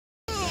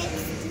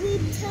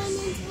turn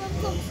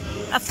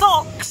into a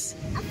fox.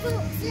 A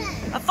fox,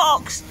 yeah. A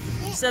fox.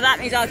 Yeah. So that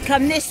means I'll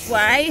come this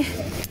way.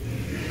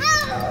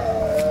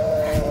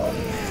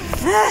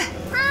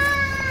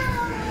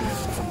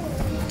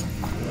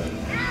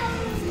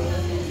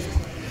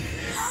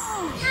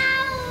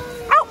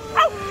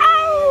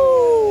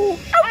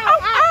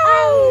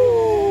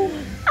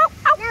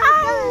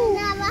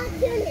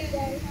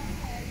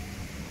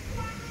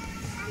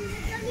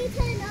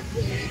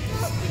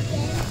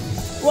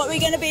 What are we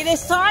going to be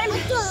this time? A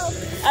dog.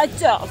 A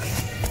dog.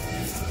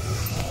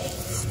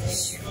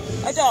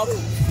 A dog.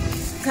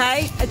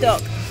 Okay, a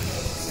dog.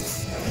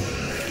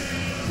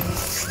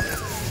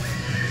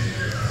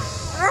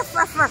 Ruff,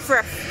 ruff, ruff,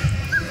 ruff.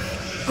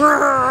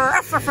 Grrr,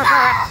 ruff, ruff, ruff,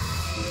 ruff.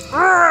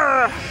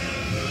 Grrr.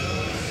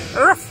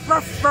 Ruff,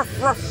 ruff,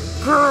 ruff, ruff.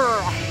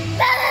 Grrr.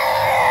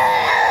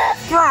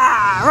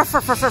 Grrr. Ruff,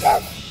 ruff, ruff, ruff.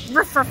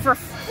 Ruff, ruff,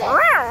 ruff.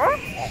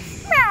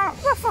 Meow.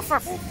 Ruff, ruff,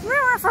 ruff.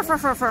 Ruff, ruff,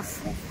 ruff, ruff, ruff.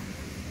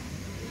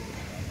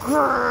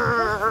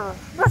 Grrr.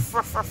 Ruff,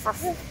 ruff, ruff,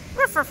 ruff.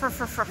 Ruff, ruff, ruff,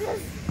 ruff, ruff.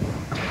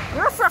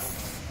 Ruff, ruff.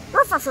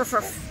 Ruff, ruff, ruff,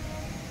 ruff.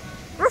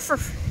 Ruff,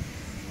 ruff.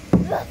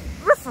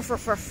 Ruff, ruff,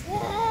 ruff, ruff.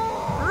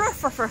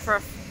 Ruff, ruff, ruff,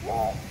 ruff.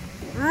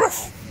 Ruff.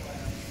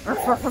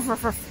 Ruff, ruff, ruff,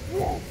 ruff, ruff.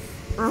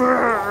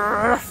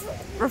 Ruff,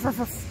 ruff, ruff,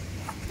 ruff.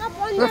 Hop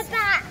on the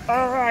back.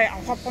 All right,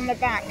 I'll hop on the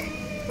back.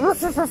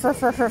 Ruff, ruff, ruff,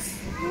 ruff, ruff, ruff.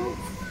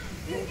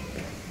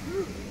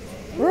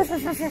 Ruff,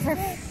 ruff, ruff, ruff,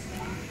 ruff.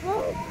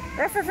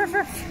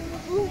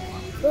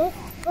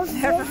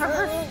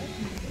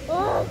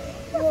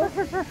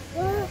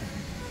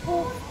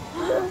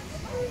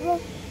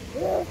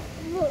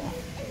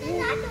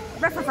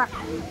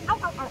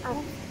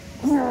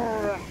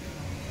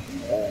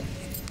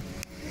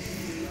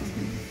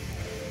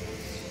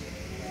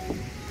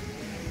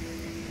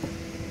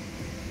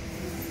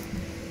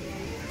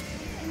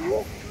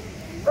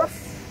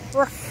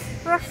 Ruff,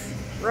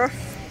 ruff,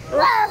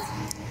 ruff,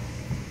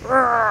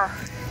 ruff.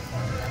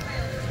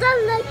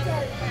 Don't like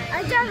it.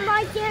 I don't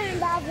like hearing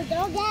about the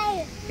dog.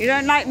 You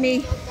don't like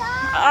me?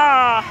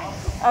 Ah,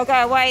 I'll go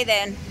away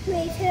then.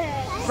 Me too.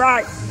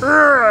 Right.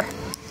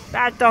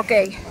 Bad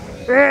doggy.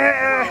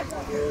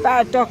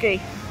 Bad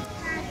doggy.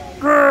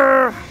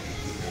 Ruff,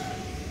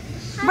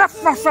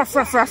 ruff, ruff,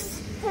 ruff, ruff.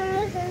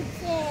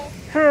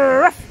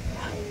 Ruff.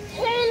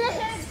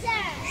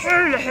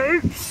 Hula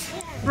hoops.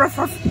 Ruff,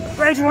 ruff.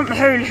 Where do you want the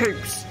hula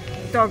hoops,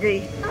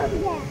 doggy?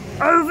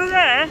 Over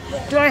there?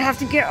 Do I have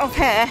to get off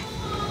here?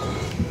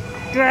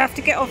 Do I have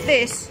to get off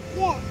this?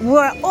 Yeah.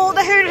 What? All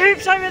the hula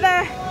hoops over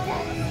there?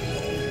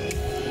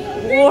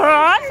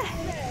 1,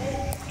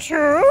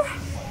 2,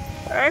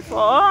 3,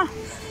 4.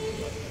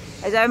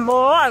 Is there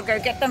more? I'll go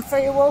get them for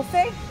you,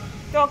 Wolfie.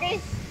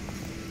 Doggy?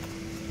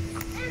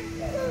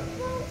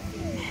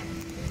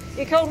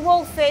 You're called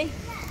Wolfie?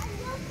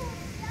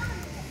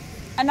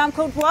 And I'm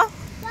called what?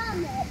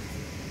 Bandit.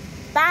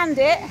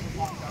 Bandit?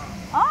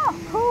 Oh,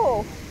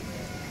 cool.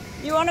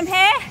 You want him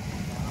here?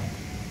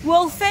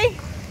 Wolfie?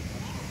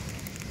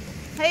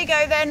 Here you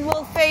go then,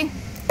 Wolfie.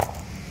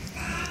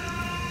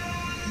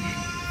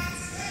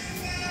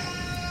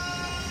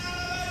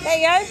 There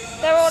you go.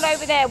 They're all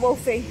over there,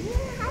 Wolfie.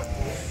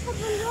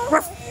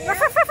 Ruff, ruff,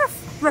 ruff,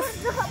 ruff, ruff.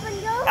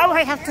 Oh,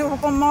 I have to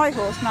hop on my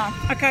horse now.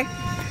 Okay.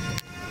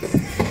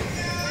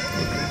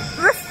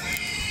 Ruff.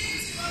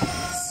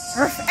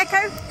 Ruff.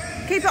 Echo,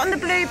 keep it on the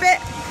blue bit.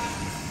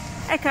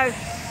 Echo.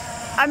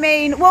 I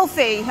mean,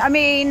 Wolfie. I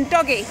mean,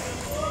 doggy.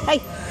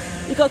 Hey,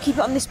 you've got to keep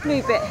it on this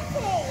blue bit.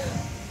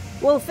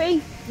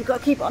 Wolfie, you've got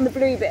to keep it on the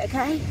blue bit,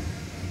 okay?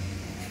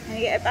 Can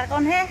you get it back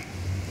on here?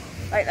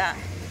 Like that.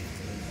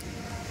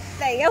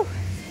 There you go.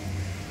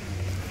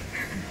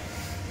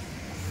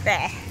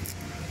 There.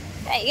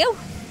 There you go.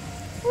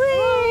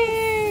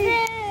 Whee!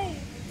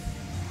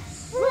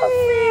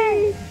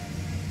 Wolfie!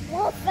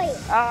 Wolfie!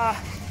 Ah.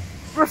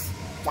 Ruff.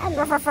 Ruff,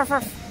 ruff, ruff,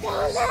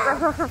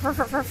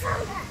 ruff.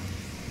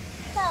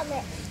 Damn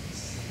it.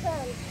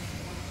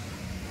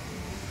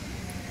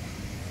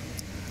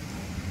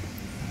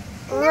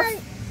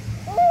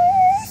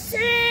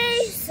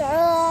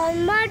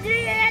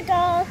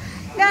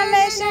 Now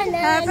should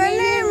have a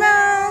new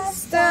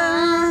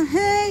master.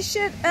 He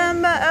should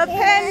earn but a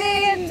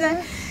penny a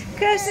day,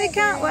 'cause he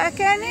can't work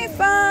any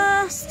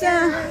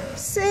faster.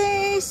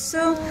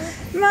 Cecil,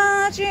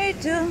 Marjorie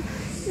do.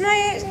 Now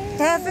you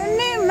have a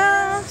new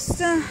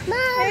master.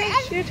 Mom,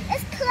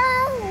 it's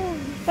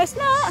closed. It's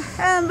not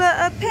earn but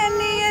a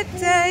penny a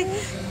day,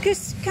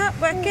 'cause he can't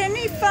work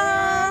any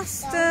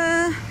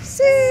faster.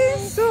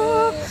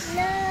 Cecil.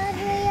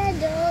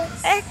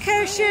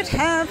 Echo should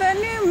have a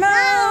new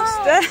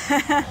master.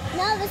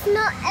 No, it's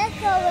not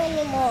Echo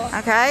anymore.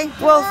 Okay,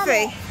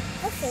 Wolfie.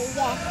 Okay,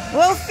 yeah.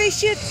 Wolfie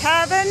should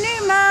have a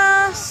new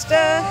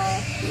master.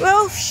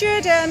 Wolf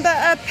should earn but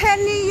a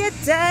penny a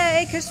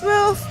day, 'cause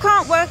Wolf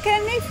can't work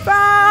any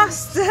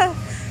faster.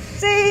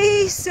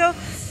 Cecil,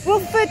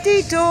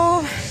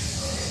 Wolfie-dee-doo.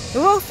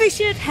 Wolfie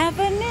should have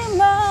a new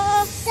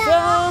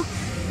master.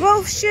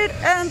 Wolf should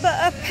earn but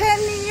a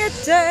penny a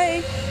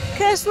day,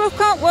 'cause Wolf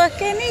can't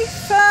work any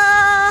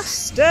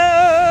faster.